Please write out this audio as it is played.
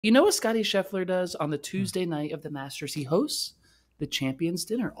You know what Scotty Scheffler does on the Hmm. Tuesday night of the Masters? He hosts the Champions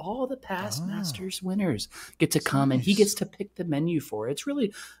Dinner. All the past Oh, Masters winners get to it's come and he nice. gets to pick the menu for it. It's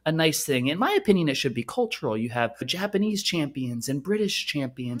really a nice thing. In my opinion, it should be cultural. You have Japanese champions and British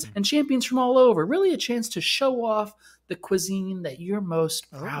champions Hmm. and champions from all over. Really a chance to show off the cuisine that you're most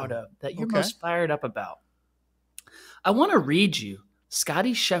proud Oh, of, that you're okay. most fired up about. I want to read you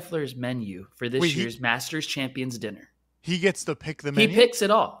Scotty Scheffler's menu for Wait, this year's Masters Champions Dinner. he gets to pick the He menu? picks it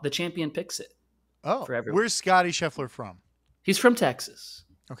all. The champion picks it Oh, for everyone. where's Scotty Scheffler from? He's from Texas.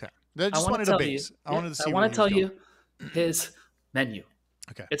 Okay. I I just want to wanted a tell you. base. I Yeah, wanted to I see where want he to was tell going. you his menu.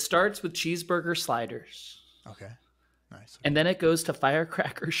 Okay. It starts with cheeseburger sliders, Okay. Nice. and then it goes to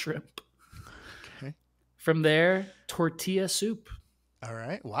firecracker shrimp. Okay. From there, tortilla soup. All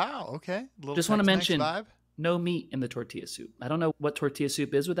right. Wow. Okay. Little Just want to Tex-Mex mention vibe. no meat in the tortilla soup. I don't know what tortilla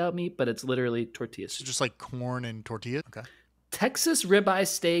soup is without meat, but it's literally tortilla So soup. just like corn and tortilla. Okay. Texas ribeye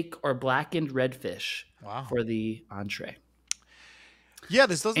steak or blackened redfish Wow. for the entree. Yeah,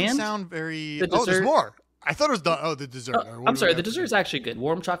 this doesn't And sound very. the Oh, there's dessert. more. I thought it was done. Oh, the dessert. Or what I'm do sorry, we the have for dessert's actually good.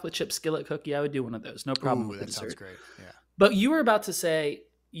 Warm chocolate chip skillet cookie. I would do one of those. No problem Ooh, with the that sounds dessert. great. Yeah. But you were about to say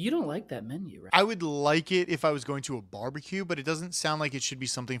you don't like that menu, right? I would like it if I was going to a barbecue, but it doesn't sound like it should be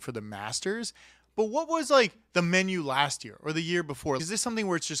something for the Masters. But what was like the menu last year or the year before? Is this something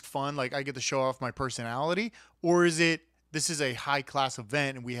where it's just fun, like I get to show off my personality? Or is it this is a high class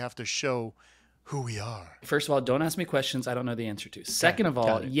event and we have to show who we are? First of all, don't ask me questions I don't know the answer to. Second of all,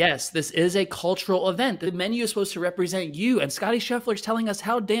 got it. yes, this is a cultural event. The menu is supposed to represent you, and Scotty Scheffler's telling us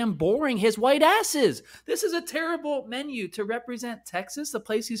how damn boring his white ass is. This is a terrible menu to represent Texas, the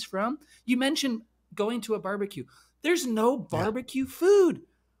place he's from. You mentioned going to a barbecue. There's no barbecue food.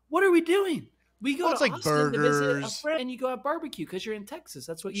 What are we doing? We go Well, it's to like Austin to visit a burgers. friend, and you go have barbecue because you're in Texas.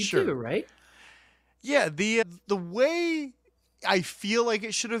 That's what you Sure. do, right? Yeah, the way I feel like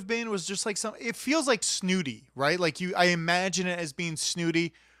it should have been was just like some. It feels like snooty, right? Like I imagine it as being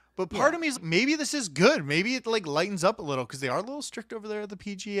snooty, but part Yeah. of me is maybe this is good. Maybe it like lightens up a little because they are a little strict over there at the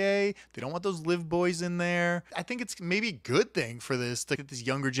PGA. They don't want those live boys in there. I think it's maybe a good thing for this to get this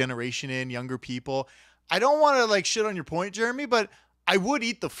younger generation in, younger people. I don't want to like shit on your point, Jeremy, but I would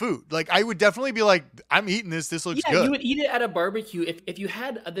eat the food. Like I would definitely be like, I'm eating this. This looks Yeah, good. you would eat it at a barbecue. If you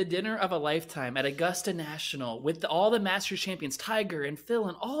had the dinner of a lifetime at Augusta National with all the Masters champions, Tiger and Phil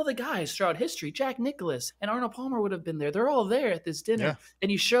and all the guys throughout history, Jack Nicklaus and Arnold Palmer would have been there. They're all there at this dinner. Yeah.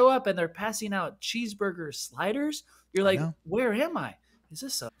 And you show up and they're passing out cheeseburger sliders. You're I like, know. where am I? Is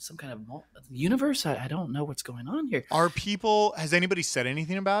this some kind of universe? I don't know what's going on here. Are people, has anybody said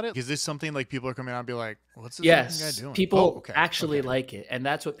anything about it? Is this something like people are coming out and be like, what's this fucking Yes, guy doing? people Oh, okay. actually Okay. like it, and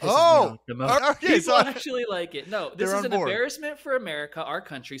that's what pisses me Oh, off the most. okay. People So actually like it. No, this they're is on an board. embarrassment for America, our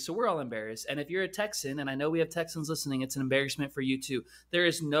country, so we're all embarrassed. And if you're a Texan, and I know we have Texans listening, it's an embarrassment for you too. There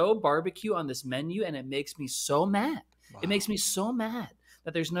is no barbecue on this menu, and it makes me so mad. It makes me so mad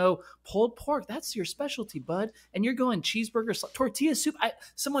that there's no pulled pork. That's your specialty, bud. And you're going cheeseburger, tortilla soup.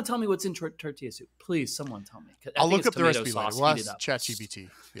 Someone tell me what's in tortilla soup. Please, someone tell me. I I'll think look it's up the tomato recipe later. sauce We'll heated ask up. ChatGPT.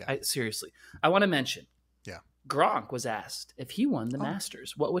 Yeah. Seriously, I want to mention Yeah. Gronk was asked if he won the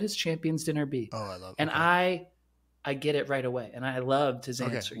Masters, what would his champions dinner be? Oh, I love it. And Okay. I get it right away. And I loved his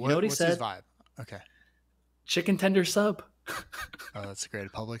Okay. answer. You know what he what's his said? vibe? Okay. Chicken tender sub. Oh, that's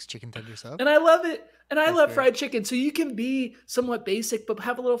great. Publix chicken tender sub. And I love it. And I That's love great. fried chicken. So you can be somewhat basic, but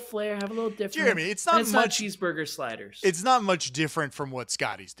have a little flair, have a little different. Jeremy, it's And not it's much. not cheeseburger sliders. It's not much different from what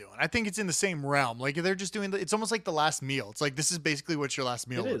Scotty's doing. I think it's in the same realm. Like they're just doing. It's almost like the last meal. It's like this is basically what your last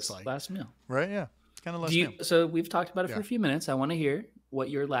meal It looks is like, last meal. right? Yeah. It's kind of last Do you, meal. so we've talked about it for Yeah. a few minutes. I want to hear what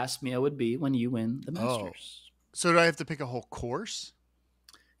your last meal would be when you win the Oh. Masters. So do I have to pick a whole course?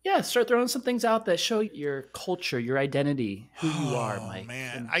 Yeah, start throwing some things out that show your culture, your identity, who you are, Oh, Mike.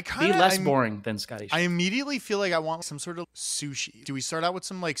 man. And I be kinda- less I'm- boring than Scotty. I immediately feel like I want some sort of sushi. Do we start out with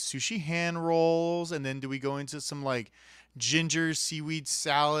some like sushi hand rolls, and then do we go into some like ginger seaweed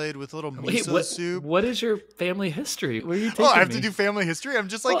salad with a little Wait, miso soup? what is your family history? Where are you taking Oh, I have me? to do family history. I'm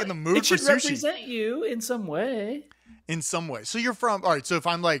just like Well, in the mood it for should sushi represent you in some way. in some way. So you're from all right. So if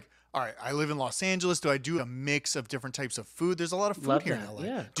I'm like, all right, I live in Los Angeles. Do I do a mix of different types of food? There's a lot of food Love here that. in LA.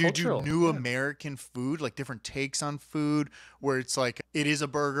 Yeah, Do you do cultural. new Yeah. American food, like different takes on food, where it's like it is a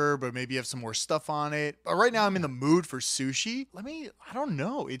burger, but maybe you have some more stuff on it? But right now I'm in the mood for sushi. I don't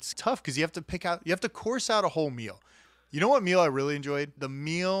know. It's tough because you have to course out a whole meal. You know what meal I really enjoyed? The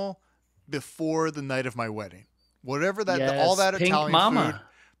meal before the night of my wedding. Whatever that, all Yes, that Pink Italian Mama. food.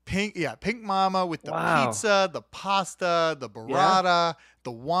 Pink Mama with the Wow. pizza, the pasta, the burrata,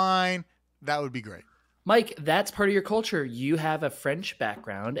 the wine. That would be great. Mike, that's part of your culture. You have a French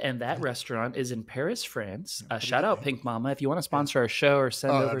background, and that restaurant is in Paris, France. Shout out Pink Mama. If you want to Yeah. sponsor our show or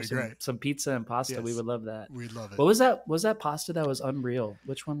send Oh, that'd over be great. some pizza and pasta, we Yes. would love that. We'd love it. What was that? Was that pasta that was unreal?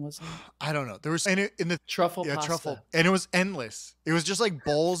 Which one was it? I don't know. There was in the Truffle pasta. truffle, and it was endless. It was just like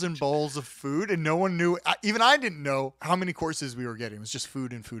bowls and bowls of food, and no one knew. Even I didn't know how many courses we were getting. It was just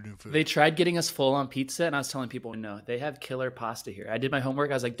food and food and food. They tried getting us full on pizza, and I was telling people, no, they have killer pasta here. I did my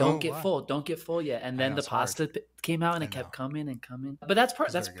homework. I was like, don't get full, don't get full yet. And then the pasta came out, and it kept coming and coming. But that's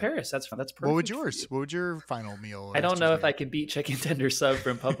Paris. That's perfect. What would yours? What would your final meal? I don't know if I can beat chicken tender sub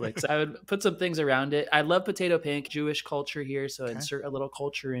from Publix. I would put some things around it. I love potato pancake, Jewish culture here, so insert a little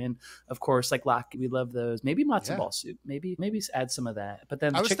culture in. Of course, like latke, we love those. Maybe matzo ball soup. Maybe add some of that. But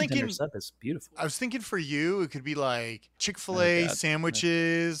then chicken tender sub is beautiful. I was thinking for you, it could be like Chick-fil-A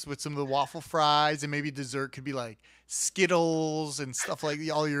sandwiches with some of the waffle fries, and maybe dessert could be like Skittles and stuff like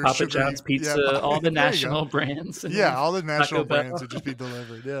all your Papa John's pizza, all the national brands. Yeah, all the national brands would just be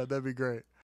delivered. Yeah, that'd be great.